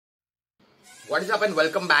What is up and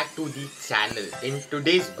welcome back to the channel. In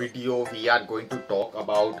today's video we are going to talk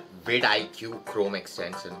about vidIQ Chrome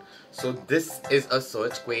extension. So this is a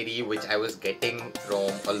search query which I was getting from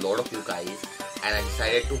a lot of you guys and I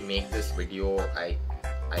decided to make this video. I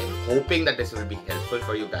am hoping that this will be helpful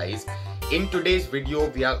for you guys. In today's video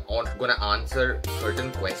we are gonna answer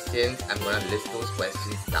certain questions. I'm gonna list those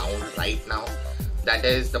questions down right now. That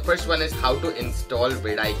is, the first one is how to install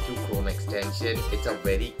vidIQ Chrome extension. It's a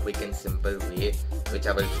very quick and simple way which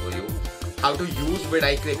I will show you. How to use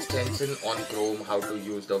vidIQ extension on Chrome, how to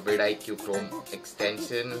use the vidIQ Chrome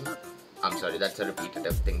extension. I'm sorry, that's a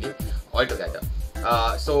repetitive thingy altogether.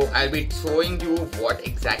 So I'll be showing you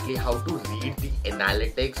how to read the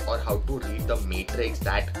analytics or how to read the matrix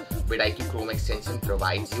that vidIQ Chrome extension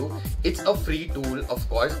provides you. It's a free tool of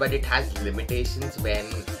course, but it has limitations when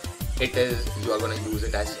you are going to use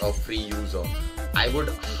it as a free user. I would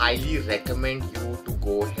highly recommend you to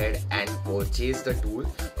go ahead and purchase the tool.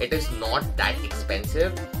 It is not that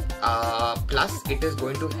expensive, plus it is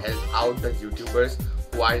going to help out the YouTubers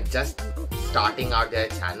who are just starting out their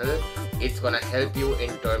channel. It's gonna help you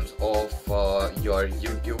in terms of your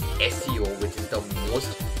YouTube SEO, which is the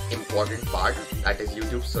most important part, that is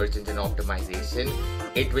YouTube search engine optimization.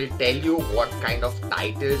 It will tell you what kind of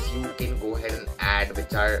titles you can go ahead and add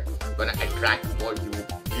which are gonna attract more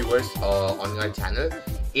viewers on your channel.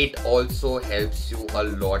 It also helps you a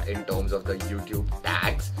lot in terms of the YouTube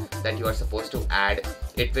tags that you are supposed to add.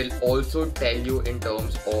 It will also tell you in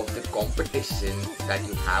terms of the competition that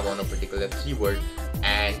you have on a particular keyword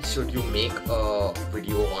and should you make a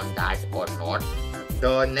video on that or not.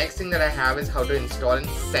 The next thing that I have is how to install and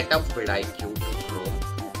set up vidIQ to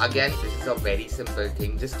Chrome. Again, this is a very simple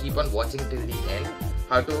thing. Just keep on watching till the end.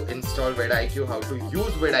 How to install vidIQ, how to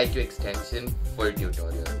use vidIQ extension, full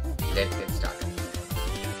tutorial. Let's get started.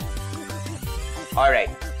 Alright,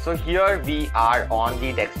 so here we are on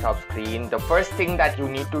the desktop screen. The first thing that you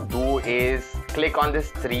need to do is click on this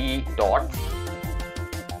 3 dots.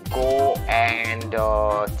 Go and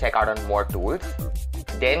check out on more tools.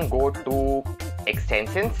 Then go to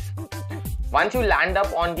extensions. Once you land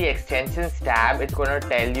up on the extensions tab, it's going to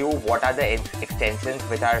tell you what are the extensions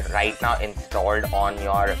which are right now installed on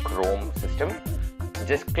your Chrome system.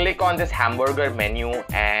 Just click on this hamburger menu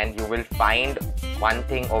and you will find one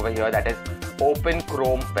thing over here, that is Open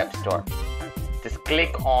Chrome Web Store. Just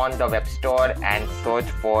click on the web store and search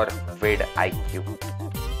for vidIQ.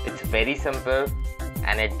 It's very simple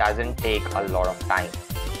and it doesn't take a lot of time.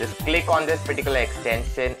 Just click on this particular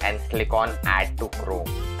extension and click on Add to Chrome.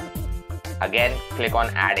 Again, click on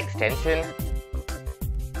Add Extension.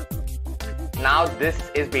 Now this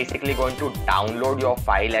is basically going to download your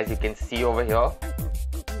file, as you can see over here.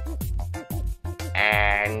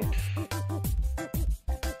 And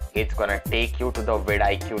it's gonna take you to the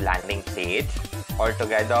vidIQ landing page.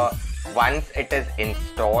 Altogether, once it is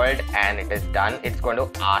installed and it is done, it's going to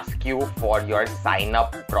ask you for your sign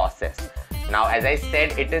up process. Now, as I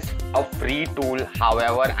said, it is a free tool.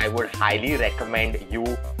 However, I would highly recommend you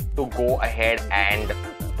to go ahead and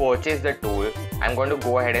purchase the tool. I'm going to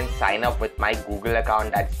go ahead and sign up with my Google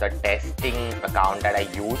account. That's the testing account that I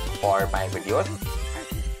use for my videos.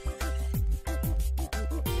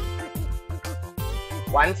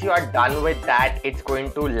 Once you are done with that, it's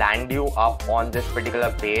going to land you up on this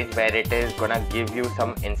particular page where it is gonna give you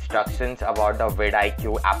some instructions about the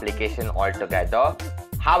vidIQ application altogether.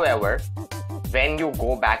 However, when you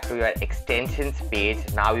go back to your extensions page,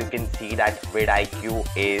 now you can see that vidIQ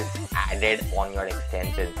is added on your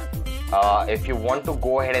extensions. If you want to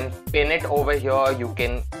go ahead and pin it over here, you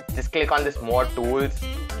can just click on this more tools,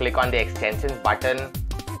 click on the extensions button,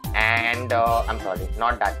 and I'm sorry,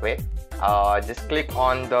 not that way. Just click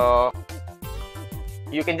on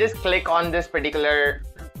you can just click on this particular,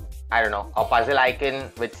 I don't know, a puzzle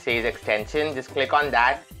icon which says extension. Just click on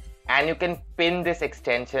that and you can pin this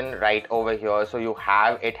extension right over here, so you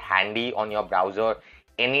have it handy on your browser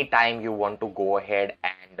anytime you want to go ahead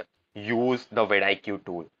and use the vidIQ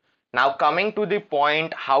tool. Now coming to the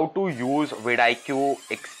point, how to use vidIQ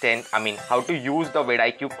how to use the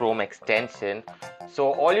vidIQ Chrome extension.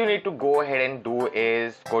 So all you need to go ahead and do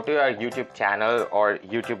is go to your YouTube channel or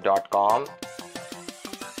youtube.com.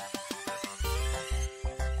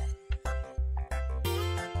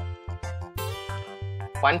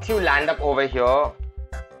 Once you land up over here,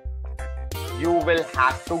 you will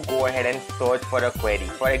have to go ahead and search for a query.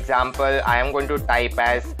 For example, I am going to type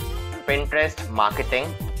as Pinterest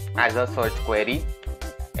marketing as a search query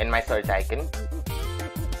in my search icon.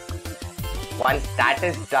 Once that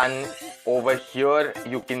is done, over here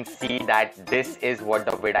you can see that this is what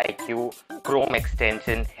the vidIQ Chrome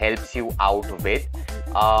extension helps you out with.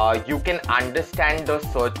 you can understand the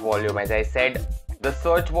search volume. As I said, the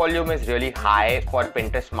search volume is really high for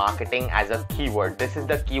Pinterest marketing as a keyword. This is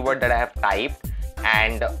the keyword that I have typed,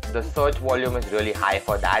 and the search volume is really high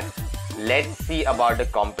for that. Let's see about the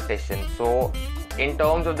competition. So in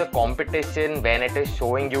terms of the competition, when it is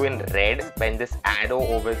showing you in red, when this arrow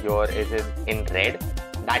over here is in red,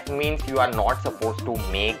 that means you are not supposed to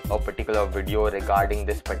make a particular video regarding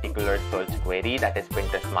this particular search query, that is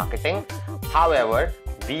Pinterest marketing. However,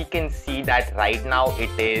 we can see that right now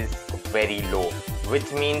it is very low,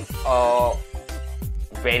 which means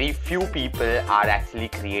very few people are actually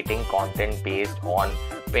creating content based on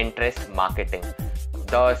Pinterest marketing.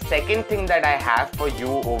 The second thing that I have for you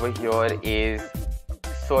over here is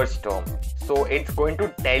search term. So it's going to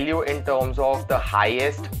tell you in terms of the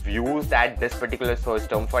highest views that this particular search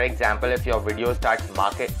term. For example, if your video starts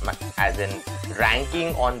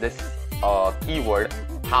ranking on this keyword,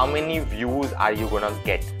 how many views are you gonna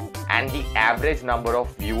get? And the average number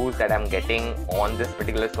of views that I'm getting on this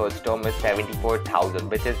particular search term is 74,000,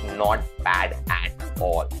 which is not bad at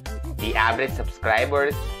all. The average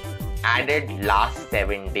subscribers added last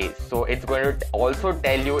 7 days. So it's going to also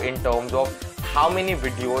tell you in terms of how many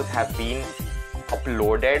videos have been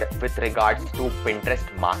uploaded with regards to Pinterest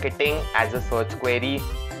marketing as a search query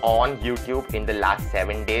on YouTube in the last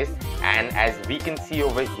 7 days. And as we can see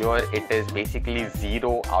over here, it is basically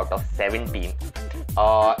 0 out of 17.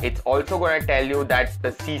 It's also going to tell you that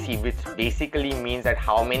the CC, which basically means that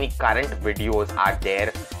how many current videos are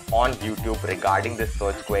there on YouTube regarding this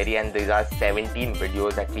search query, and these are 17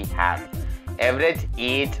 videos that we have. Average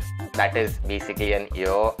age, that is basically an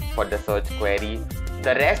year for the search query.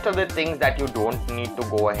 The rest of the things that you don't need to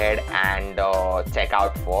go ahead and check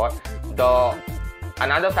out for.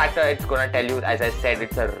 Another factor it's going to tell you, as I said,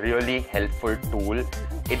 it's a really helpful tool.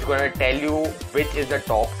 It's going to tell you which is the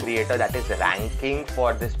top creator that is ranking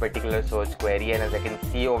for this particular search query, and as I can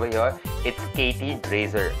see over here, it's Katie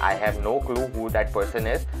Grazer. I have no clue who that person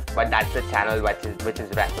is, but that's the channel which is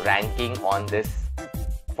ranking on this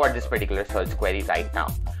for this particular search query right now.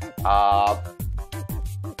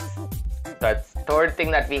 The third thing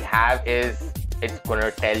that we have is it's going to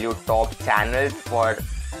tell you top channels for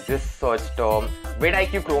this search term.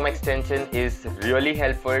 Vidiq Chrome extension is really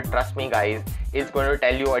helpful. Trust me guys, it's going to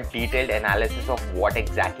tell you a detailed analysis of what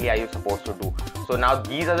exactly are you supposed to do. So now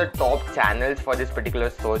these are the top channels for this particular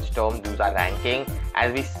search term. Those are ranking.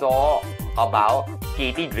 As we saw above,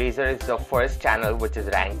 Katie Grazer is the first channel which is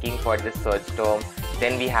ranking for this search term.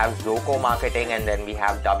 Then we have Zoco Marketing, and then we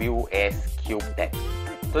have WS Cube Tech.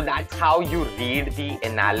 So that's how you read the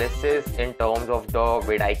analysis in terms of the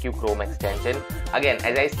Vidiq Chrome extension. Again,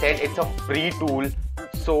 as I said, it's a free tool.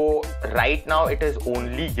 So right now it is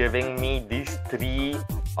only giving me these 3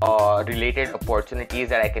 related opportunities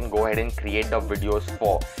that I can go ahead and create the videos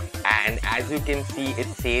for. And as you can see, it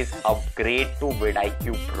says upgrade to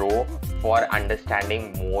Vidiq Pro for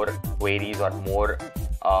understanding more queries or more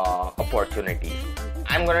opportunities.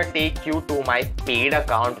 I'm gonna take you to my paid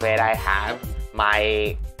account where I have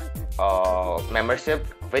my membership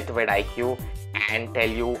with Vidiq and tell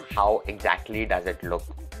you how exactly does it look.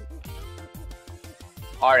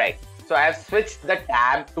 Alright, so I have switched the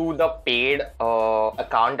tab to the paid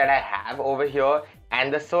account that I have over here,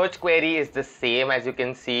 and the search query is the same. As you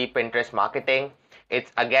can see, Pinterest marketing.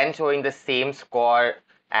 It's again showing the same score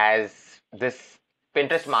as this.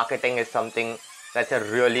 Pinterest marketing is something that's a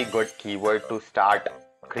really good keyword to start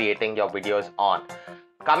creating your videos on.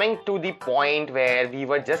 Coming to the point where we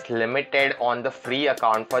were just limited on the free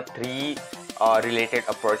account for 3 related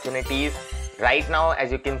opportunities. Right now,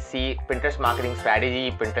 as you can see, Pinterest marketing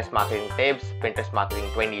strategy, Pinterest marketing tips, Pinterest marketing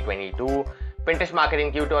 2022, Pinterest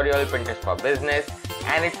marketing tutorial, Pinterest for business,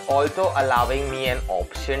 and it's also allowing me an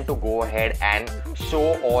option to go ahead and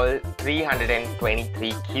show all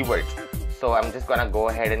 323 keywords. So I'm just gonna go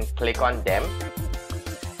ahead and click on them.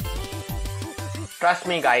 Trust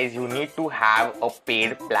me guys, you need to have a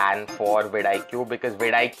paid plan for Vidiq because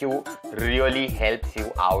Vidiq really helps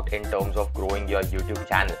you out in terms of growing your YouTube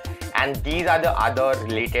channel. And these are the other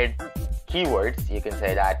related keywords, you can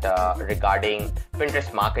say that, regarding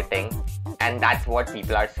Pinterest marketing, and that's what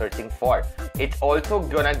people are searching for. It's also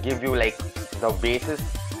gonna give you like the basis.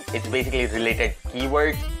 It's basically related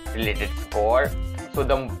keywords, related score. So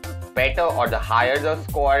the better or the higher the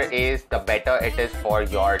score is, the better it is for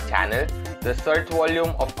your channel. The search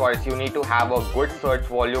volume, of course, you need to have a good search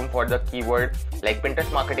volume for the keyword. Like Pinterest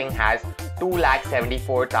marketing has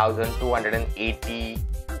 274,280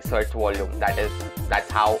 search volume. That's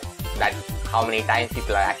how many times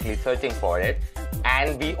people are actually searching for it.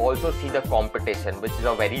 And we also see the competition, which is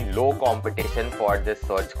a very low competition for this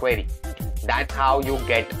search query. that's how you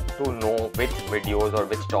get to know which videos or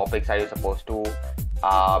which topics are you supposed to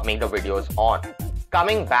make the videos on.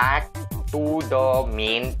 Coming back to the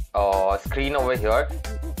main screen over here,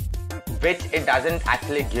 which it doesn't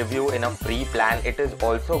actually give you in a free plan, it is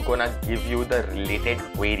also gonna give you the related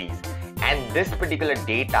queries, and this particular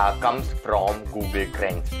data comes from Google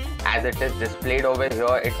Trends. As it is displayed over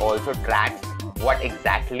here, it also tracks what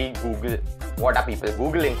exactly what are people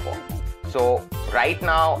googling for. So right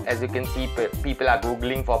now, as you can see, people are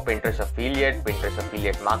googling for Pinterest affiliate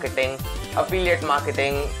marketing,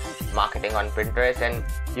 marketing on Pinterest, and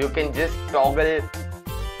you can just toggle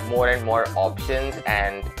more and more options,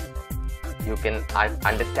 and you can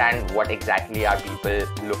understand what exactly are people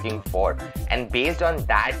looking for, and based on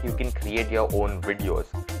that you can create your own videos.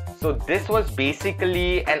 So this was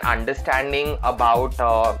basically an understanding about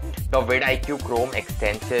the vidIQ Chrome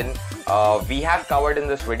extension. We have covered in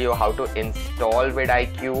this video how to install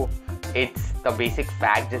vidIQ. It's the basic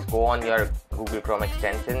fact. Just go on your Google Chrome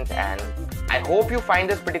extensions, and I hope you find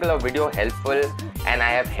this particular video helpful, and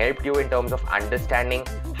I have helped you in terms of understanding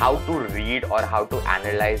how to read or how to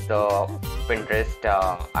analyze the Pinterest, the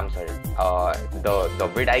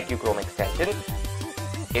vidIQ Chrome extension.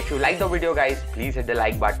 If you like the video, guys, please hit the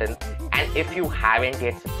like button, and if you haven't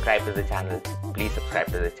yet subscribed to the channel, please subscribe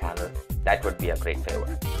to the channel. That would be a great favor.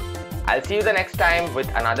 I'll see you the next time with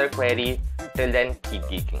another query. Till then, keep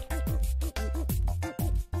geeking.